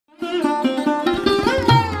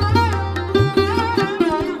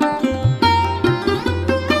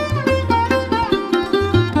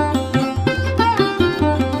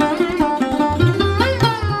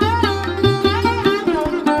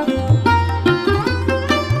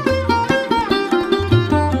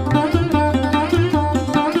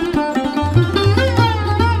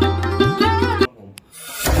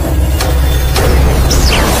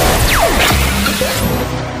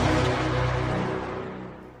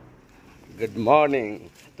Good morning.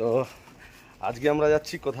 তো আজকে আমরা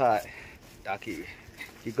যাচ্ছি কোথায়? টাকি।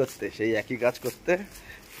 কি করতে? সেই একই কাজ করতে,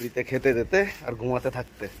 ফ্রিতে খেতে দিতে আর ঘুমাতে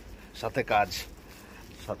থাকতে, সাথে কাজ।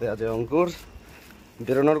 সাথে আছে অঙ্কুর।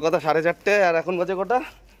 বেরোনোর কথা 4:30, আর এখন বাজে কটা?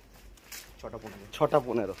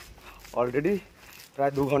 6:15। অলরেডি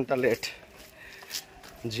প্রায় 2 ঘন্টা লেট।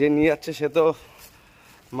 যে নিয়ে যাচ্ছে সে তো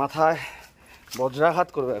মাথায় বজ্রাঘাত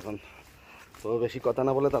করবে এখন। তো বেশি কথা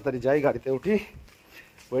না বলে তাড়াতাড়ি যাই, গাড়িতে উঠি।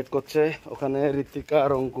 ওয়েট করছে ওখানে ঋত্বিকা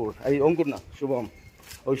আর অঙ্কুর। এই অঙ্কুর না, শুভম।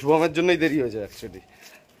 ওই শুভমের জন্যই দেরি হয়েছে অ্যাকচুয়ালি।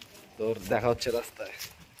 তোর দেখা হচ্ছে রাস্তায়।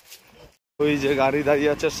 ওই যে গাড়ি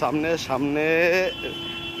দাঁড়িয়ে আছে সামনে, সামনে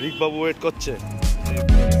রিকবাবু ওয়েট করছে।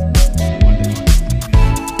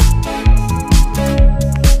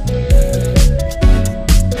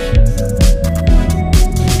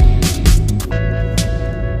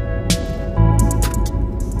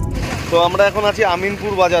 তো আমরা এখন আছি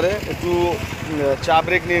আমিনপুর বাজারে। একটু চা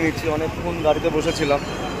ব্রেক নিয়ে নিচ্ছি। অনেকক্ষণ গাড়িতে বসেছিলাম,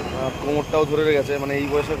 কোমরটাও ধরে গেছে, মানে এই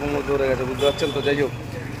বয়সে কোমর ধরে গেছে, বুঝতে পারছেন তো। যাই হোক,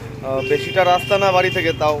 বেশিটা রাস্তা না বাড়ি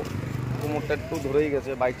থেকে, তাও কোমরটা একটু ধরেই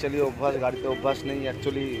গেছে। বাইক চালিয়ে অভ্যাস, গাড়িতে অভ্যাস নেই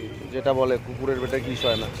অ্যাকচুয়ালি। যেটা বলে কুকুরের পেটে কি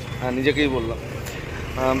হয় না, হ্যাঁ নিজেকেই বললাম।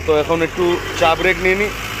 তো এখন একটু চা ব্রেক নিয়ে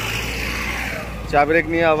নিই। চা ব্রেক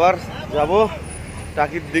নিয়ে আবার যাব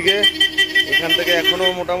টাকির দিকে। এখান থেকে এখনও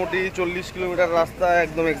মোটামুটি 40 কিলোমিটার রাস্তা,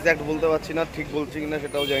 একদম এক্স্যাক্ট বলতে পারছি না, ঠিক বলছি কিনা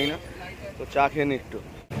সেটাও জানি না। তো চা খেয়ে নি একটু।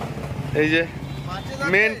 এই যে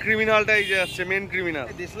মেন ক্রিমিনালটা এই যে আসছে, মেন ক্রিমিনাল।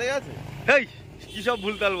 হেই, কি সব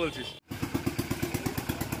ভুলতাল বলছিস?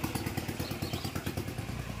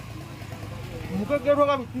 মুখে কে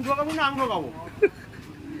ঢোকাবি? তুই ঢোকাবি না আমি ঢোকাবো?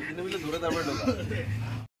 ধরে তারপরে ঢোকা।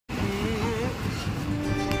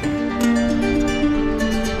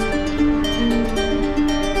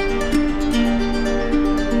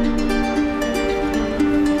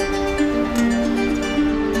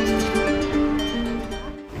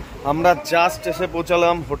 আমরা জাস্ট এসে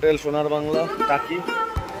পৌঁছালাম হোটেল সোনার বাংলা, টাকি।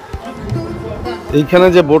 এইখানে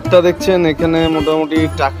যে বোর্ডটা দেখছেন, এখানে মোটামুটি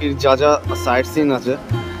টাকির যা যা সাইট সিন আছে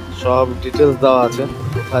সব ডিটেলস দেওয়া আছে,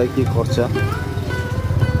 কোথায় কি খরচা।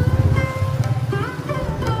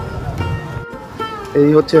 এই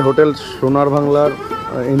হচ্ছে হোটেল সোনার বাংলার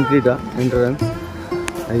এন্ট্রিটা, এন্ট্রান্স।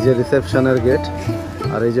 এই যে রিসেপশনের গেট,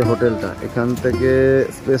 আর এই যে হোটেলটা। এখান থেকে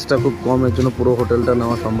স্পেসটা খুব কম, এর জন্য পুরো হোটেলটা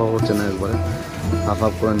নেওয়া সম্ভব হচ্ছে না, একবারে হাফ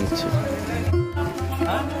হাফ করে নিচ্ছি।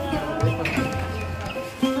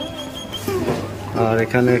 আর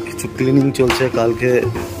এখানে কিছু ক্লিনিং চলছে। কালকে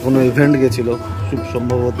কোনো ইভেন্ট গেছিল, খুব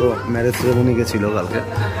সম্ভবত ম্যারেজ সেরেমনি গেছিল কালকে।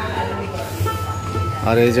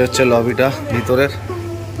 আর এই যে হচ্ছে লবিটা ভিতরের।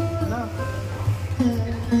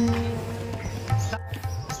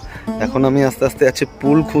 এখন আমি আস্তে আস্তে যাচ্ছি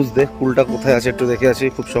পুল খুঁজতে। পুলটা কোথায় আছে একটু দেখে আছি,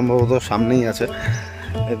 খুব সম্ভবত সামনেই আছে,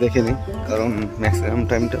 দেখে নিই। কারণ ম্যাক্সিমাম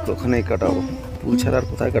টাইমটা তো ওখানেই কাটাবো, পুল ছাড়া আর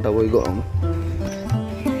কোথায় কাটাবো এই গরম।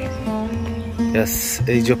 ইয়েস,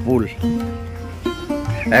 এই যে পুল,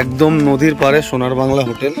 একদম নদীর পাড়ে সোনার বাংলা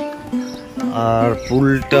হোটেল। আর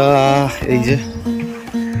পুলটা এই যে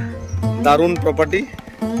দারুণ প্রপার্টি।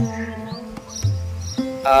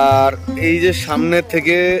 আর এই যে সামনে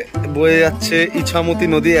থেকে বয়ে যাচ্ছে ইছামতি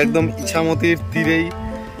নদী, একদম ইছামতির তীরেই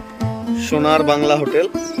সোনার বাংলা হোটেল।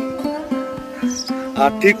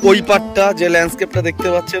 আর ঠিক ওই পাশটা যে ল্যান্ডস্কেপটা দেখতে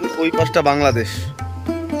পাচ্ছেন, ওই পাশটা বাংলাদেশ।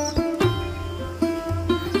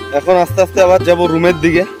 এখন আস্তে আস্তে আবার যাব রুমের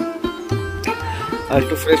দিকে, আর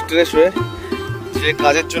একটু ফ্রেশ ট্রেশ হয়ে যে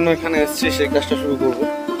কাজের জন্য এখানে এসেছি সেই কাজটা শুরু করব।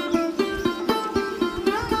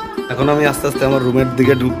 এখন আমি আস্তে আস্তে আমার রুমের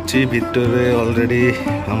দিকে ঢুকছি। ভিতরে অলরেডি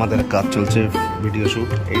আমাদের কাজ চলছে, ভিডিও শ্যুট।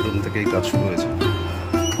 এই রুম থেকেই কাজ শুরু হয়েছে।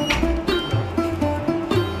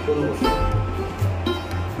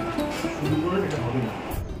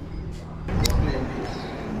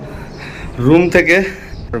 রুম থেকে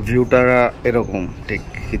ভিউটা এরকম ঠিক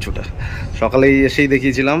কিছুটা। সকালেই এসেই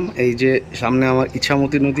দেখিয়েছিলাম, এই যে সামনে আমার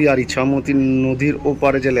ইছামতি নদী, আর ইছামতি নদীর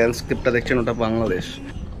ওপারে যে ল্যান্ডস্কেপটা দেখছেন ওটা বাংলাদেশ।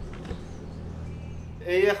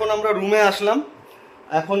 এই এখন আমরা রুমে আসলাম।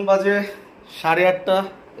 এখন বাজে 8:30,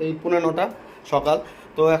 এই 8:45 সকাল।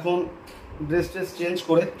 তো এখন ড্রেস ট্রেস চেঞ্জ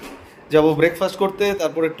করে যাব ব্রেকফাস্ট করতে।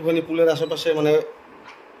 তারপর একটুখানি পুলের আশেপাশে, মানে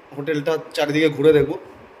হোটেলটা চারিদিকে ঘুরে দেখব।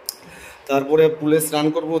 তারপরে পুলে স্নান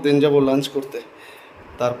করবো, দেন যাবো লাঞ্চ করতে।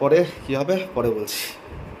 তারপরে কি হবে পরে বলছি।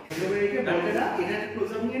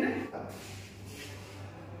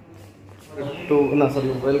 একটু না সরি,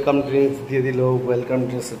 ওয়েলকাম ড্রিঙ্কস দিয়ে দিল। ওয়েলকাম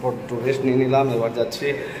ড্রিঙ্কসের পর একটু রেস্ট নিয়ে নিলাম। এবার যাচ্ছি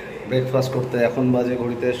ব্রেকফাস্ট করতে। এখন বাজে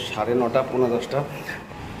ঘড়িতে 9:30, 9:45।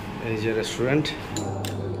 এই যে রেস্টুরেন্ট।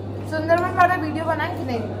 सुंदरबन वाला वीडियो बनाए कि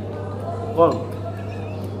नहीं? कौन?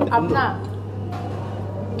 अपना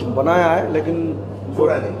बनाया है लेकिन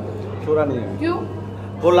छोड़ा नहीं है। क्यों?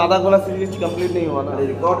 वो लद्दाख वाला सीरीज कंप्लीट नहीं हुआ ना,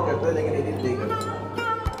 रिकॉर्ड करता है लेकिन एडिट नहीं करता।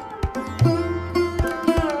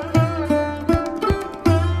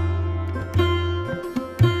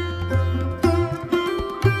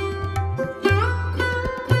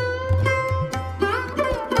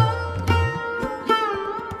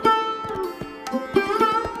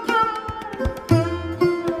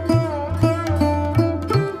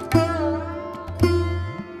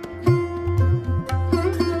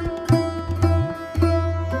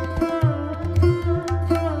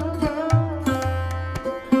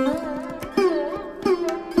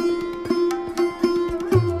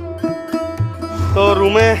 তো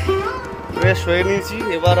রুমে ফ্রেশ হয়ে নিয়েছি,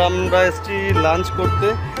 এবার আমরা এসছি লাঞ্চ করতে।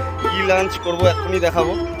 কি লাঞ্চ করব এখনই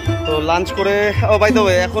দেখাবো। তো লাঞ্চ করে বাই দ্য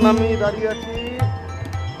ওয়ে এখন আমি দাঁড়িয়ে আছি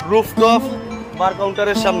রুফটপ বার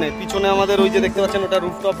কাউন্টারের সামনে। পিছনে আমাদের ওই যে দেখতে পাচ্ছেন ওটা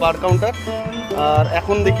রুফটপ বার কাউন্টার। আর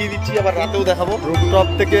এখন দেখিয়ে দিচ্ছি, আবার রাতেও দেখাবো। রুফটপ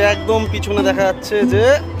থেকে একদম পিছনে দেখা যাচ্ছে যে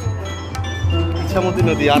ইছামতি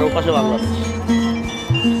নদী, আর ওপাশে বাংলাদেশ।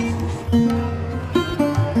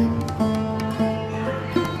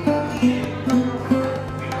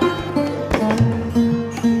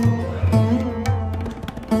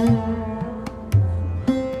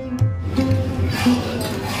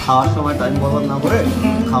 খাওয়ার সময় টাইম বরবাদ না করে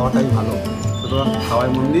খাওয়াটাই ভালো, সুতরাং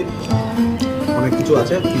খাওয়ায় মন্দির অনেক কিছু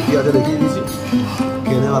আছে, কী কী আছে দেখিয়ে দিয়েছি।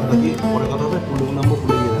 খেয়ে দেওয়ার বাকি পরে কথা হবে। পুরো নাম্বার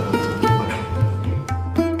পুরো গিয়ে দেখা যাচ্ছে।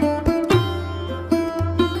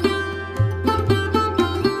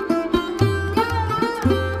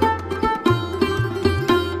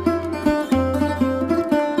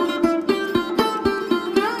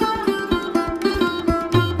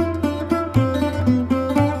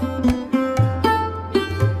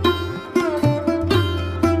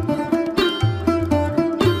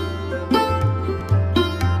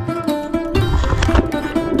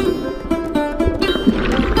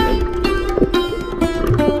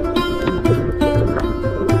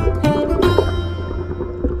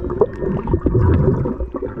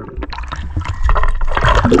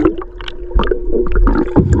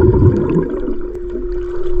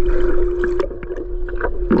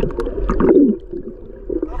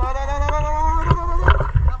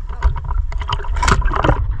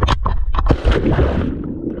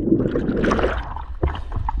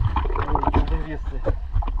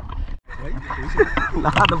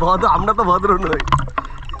 আমরা তো ভদ্র নই,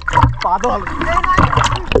 পাগল।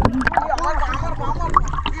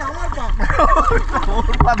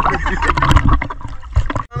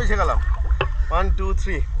 আমি শেখালাম 1 2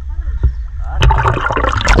 3।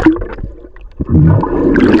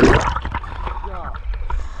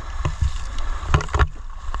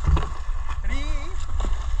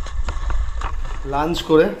 লাঞ্চ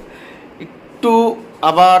করে একটু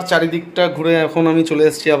আবার চারিদিকটা ঘুরে এখন আমি চলে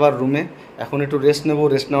এসেছি আবার রুমে। এখন একটু রেস্ট নেবো,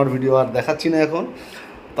 রেস্ট নেওয়ার ভিডিও আর দেখাচ্ছি না এখন।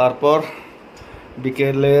 তারপর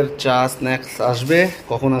বিকেলের চা স্ন্যাক্স আসবে,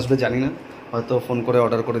 কখন আসবে জানি না, হয়তো ফোন করে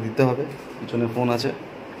অর্ডার করে দিতে হবে, পিছনে ফোন আছে।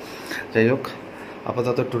 যাই হোক,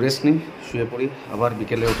 আপাতত একটু রেস্ট নিই, শুয়ে পড়ি, আবার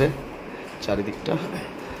বিকেলে উঠে চারিদিকটা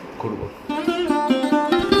ঘুরবো।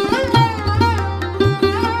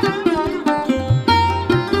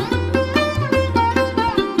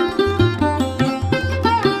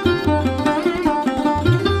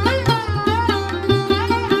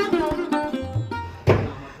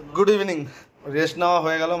 Good evening. রেস্ট নেওয়া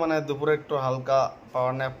হয়ে গেল, মানে দুপুরে একটু হালকা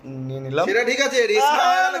পাওয়ার ন্যাপ নিয়ে নিলাম। সেটা ঠিক আছে, রেস্ট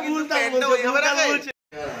নেওয়া হয়ে গেল কিন্তু প্যান্টটা ওইভাবে রাখে।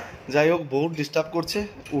 যাই হোক, বহুত ডিস্টার্ব করছে,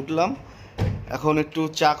 উঠলাম। এখন একটু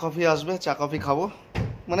চা কফি আসবে, চা কফি খাবো,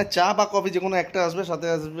 মানে চা বা কফি যে কোনো একটা আসবে, সাথে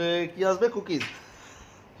আসবে কি আসবে, কুকিজ।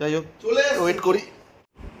 যাই হোক, চলে ওয়েট করি।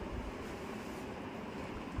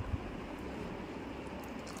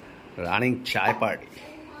 রানিং চায় পার্টি।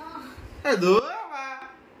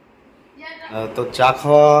 তো চা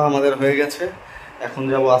খাওয়া আমাদের হয়ে গেছে, এখন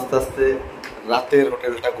যাব আস্তে আস্তে রাতের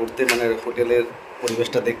হোটেলটা ঘুরতে, মানে হোটেলের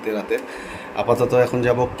পরিবেশটা দেখতে রাতে। আপাতত এখন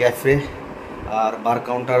যাব ক্যাফে আর বার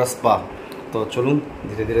কাউন্টার স্পা। তো চলুন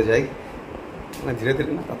ধীরে ধীরে যাই, মানে ধীরে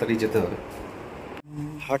ধীরে না, তাড়াতাড়ি যেতে হবে।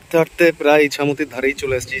 হাঁটতে হাঁটতে প্রায় ইছামতির ধারেই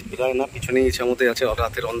চলে এসেছি, প্রায় না, পিছনেই ইছামতি আছে,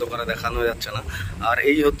 রাতের অন্ধকারে দেখানো যাচ্ছে না। আর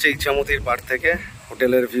এই হচ্ছে ইছামতির পাড় থেকে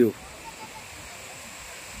হোটেলের ভিউ।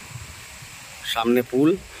 সামনে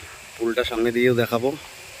পুলটা সামনে দিয়েও দেখাবো।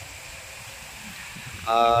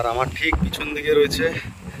 আর আমার ঠিক পিছন দিকে রয়েছে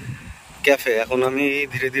ক্যাফে। এখন আমি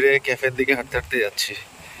ধীরে ধীরে ক্যাফের দিকে হাঁটতে হাঁটতে যাচ্ছি।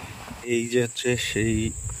 এই যে হচ্ছে সেই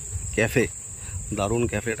ক্যাফে, দারুণ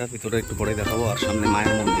ক্যাফেটা, ভিতরে একটু পরে দেখাবো। আর সামনে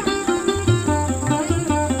মায়ের মন্দির।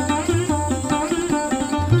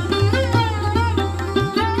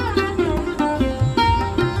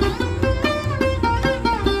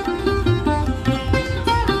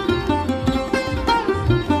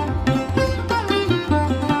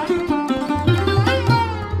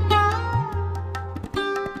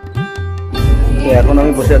 তো এখন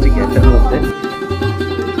আমি বসে আছি ক্যাফের মধ্যে।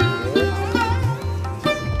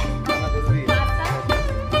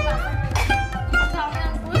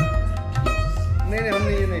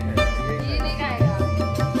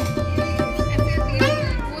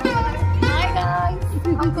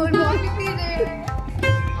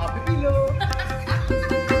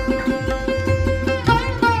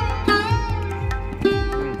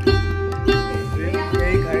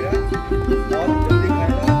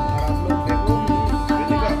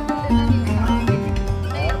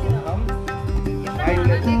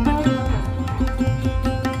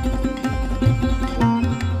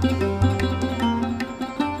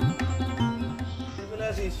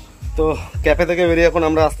 তো ক্যাফে থেকে বেরিয়ে এখন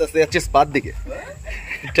আমরা আস্তে আস্তে যাচ্ছি স্পার দিকে।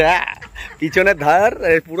 পিছনের ধার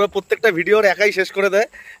পুরো প্রত্যেকটা ভিডিওর একাই শেষ করে দেয়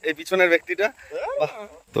এই পিছনের ব্যক্তিটা।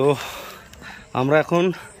 তো আমরা এখন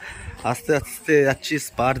আস্তে আস্তে যাচ্ছি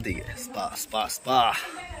স্পার দিকে। স্পা স্পা স্পা,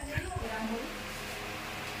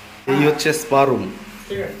 এই হচ্ছে স্পা রুম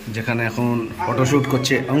যেখানে এখন ফটোশুট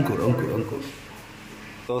করছে অঙ্কুর অঙ্কুর অঙ্কুর।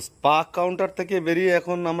 তো স্পা কাউন্টার থেকে বেরিয়ে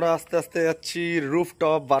এখন আমরা আস্তে আস্তে যাচ্ছি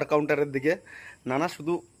রুফটপ বার কাউন্টারের দিকে। না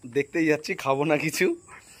শুধু দেখতেই যাচ্ছি, খাবো না কিছু,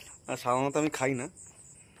 আর সাধারণত আমি খাই না।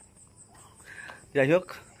 যাই হোক,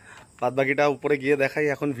 বাদ বাকিটা উপরে গিয়ে দেখাই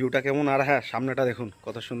এখন ভিউটা কেমন। আর হ্যাঁ, সামনেটা দেখুন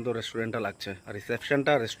কত সুন্দর রেস্টুরেন্টটা লাগছে, আর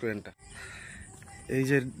রিসেপশনটা রেস্টুরেন্টটা, এই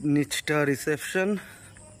যে নিচটা রিসেপশন,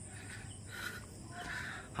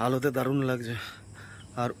 আলোতে দারুণ লাগছে,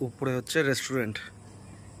 আর উপরে হচ্ছে রেস্টুরেন্ট।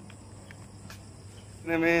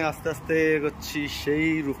 নেমে আস্তে আস্তে এগোচ্ছি সেই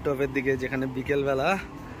রুফটপের দিকে যেখানে বিকেলবেলা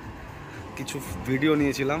কিছু ভিডিও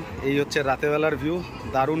নিয়েছিলাম। এই হচ্ছে রাতেবেলার ভিউ,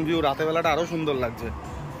 দারুণ ভিউ, রাতেবেলাটা আরও সুন্দর লাগছে।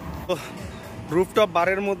 তো রুফটপ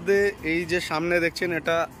বারের মধ্যে এই যে সামনে দেখছেন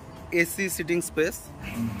এটা এসি সিটিং স্পেস।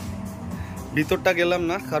 ভিতরটা গেলাম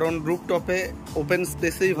না কারণ রুফটপে ওপেন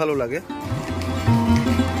স্পেসেই ভালো লাগে।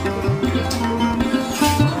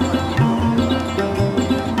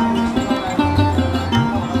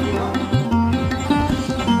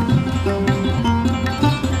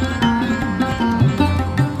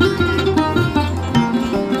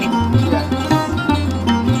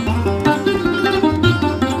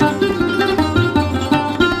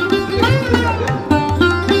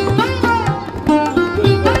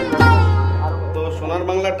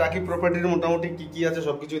 টাকি প্রপার্টির মোটামুটি কি আছে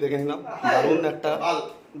সবকিছু দেখে নিলাম। দারুণ একটা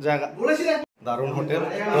জায়গা, দারুণ হোটেল।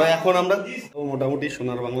 তো এখন আমরা মোটামুটি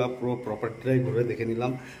সোনার বাংলা পুরো প্রপার্টিটাই ঘুরে দেখে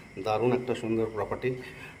নিলাম। দারুণ একটা সুন্দর প্রপার্টি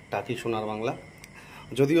টাকি সোনার বাংলা।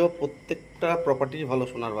 যদিও প্রত্যেকটা প্রপার্টি ভালো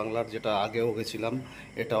সোনার বাংলার, যেটা আগেও গেছিলাম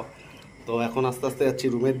এটাও। তো এখন আস্তে আস্তে যাচ্ছি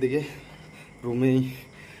রুমের দিকে। রুমেই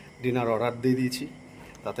ডিনার অর্ডার দিয়ে দিয়েছি,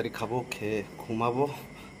 তাড়াতাড়ি খাবো, খেয়ে ঘুমাবো,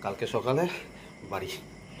 কালকে সকালে বাড়ি।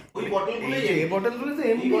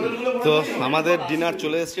 তো আমাদের ডিনার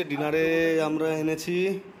চলে এসছে। ডিনারে আমরা এনেছি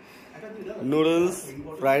নুডলস,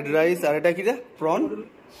 ফ্রাইড রাইস, আর এটা কি রে,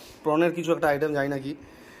 প্রনের কিছু একটা আইটেম, যাই নাকি।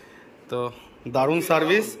 তো দারুণ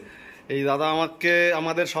সার্ভিস। এই দাদা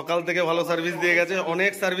আমাদের সকাল থেকে ভালো সার্ভিস দিয়ে গেছে,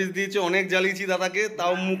 অনেক সার্ভিস দিয়েছে, অনেক জ্বালিয়েছি দাদাকে,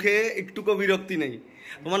 তাও মুখে একটুকু বিরক্তি নেই।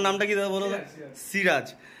 তোমার নামটা কি দাদা বলো? সিরাজ।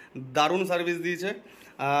 দারুণ সার্ভিস দিয়েছে।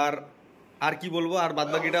 আর কি বলবো, আর বাদ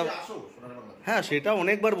বাকিটা হ্যাঁ সেটা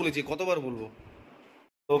অনেকবার বলেছি, কতবার বলবো।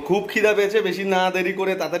 তো খুব খিদা পেয়েছে, বেশি না দেরি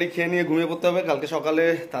করে তাড়াতাড়ি খেয়ে নিয়ে ঘুমিয়ে পড়তে হবে, কালকে সকালে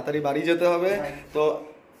তাড়াতাড়ি বাড়ি যেতে হবে। তো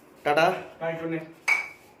tata,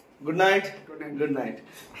 good night, good night.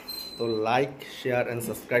 তো লাইক, শেয়ার অ্যান্ড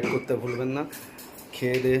সাবস্ক্রাইব করতে ভুলবেন না।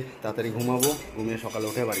 খেয়ে দিয়ে তাড়াতাড়ি ঘুমাবো, ঘুমিয়ে সকালে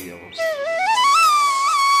উঠে বাড়ি যাবো।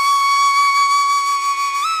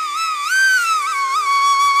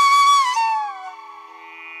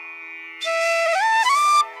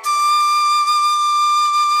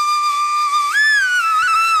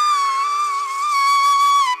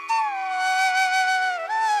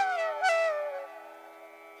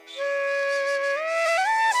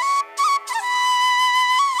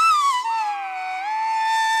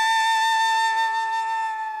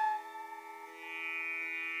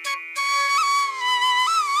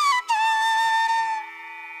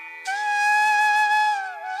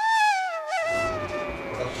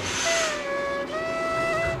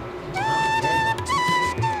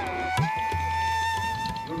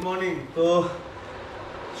 মর্নিং। তো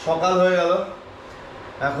সকাল হয়ে গেল,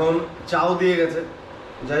 এখন চাও দিয়ে গেছে।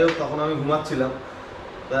 যাই হোক, তখন আমি ঘুমাচ্ছিলাম।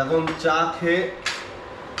 তো এখন চা খেয়ে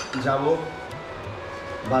যাব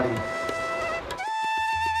বাড়ি।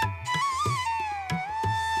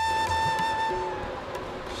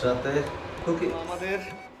 সাথে আমাদের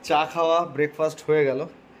চা খাওয়া, ব্রেকফাস্ট হয়ে গেল।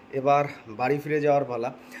 এবার বাড়ি ফিরে যাওয়ার পালা।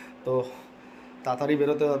 তো তাড়াতাড়ি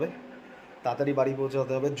বেরোতে হবে, তাড়াতাড়ি বাড়ি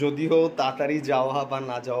পৌঁছাতে হবে। যদিও তাড়াতাড়ি যাওয়া বা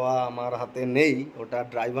না যাওয়া আমার হাতে নেই, ওটা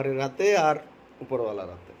ড্রাইভারের হাতে। আর উপরওয়ালার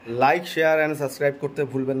হাতে। লাইক শেয়ার অ্যান্ড সাবস্ক্রাইব করতে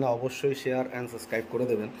ভুলবেন না, অবশ্যই শেয়ার অ্যান্ড সাবস্ক্রাইব করে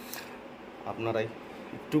দেবেন, আপনারাই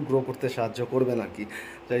একটু গ্রো করতে সাহায্য করবেন আর কি।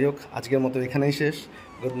 যাই হোক, আজকের মতো এখানেই শেষ।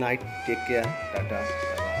 Good night, take care, tata.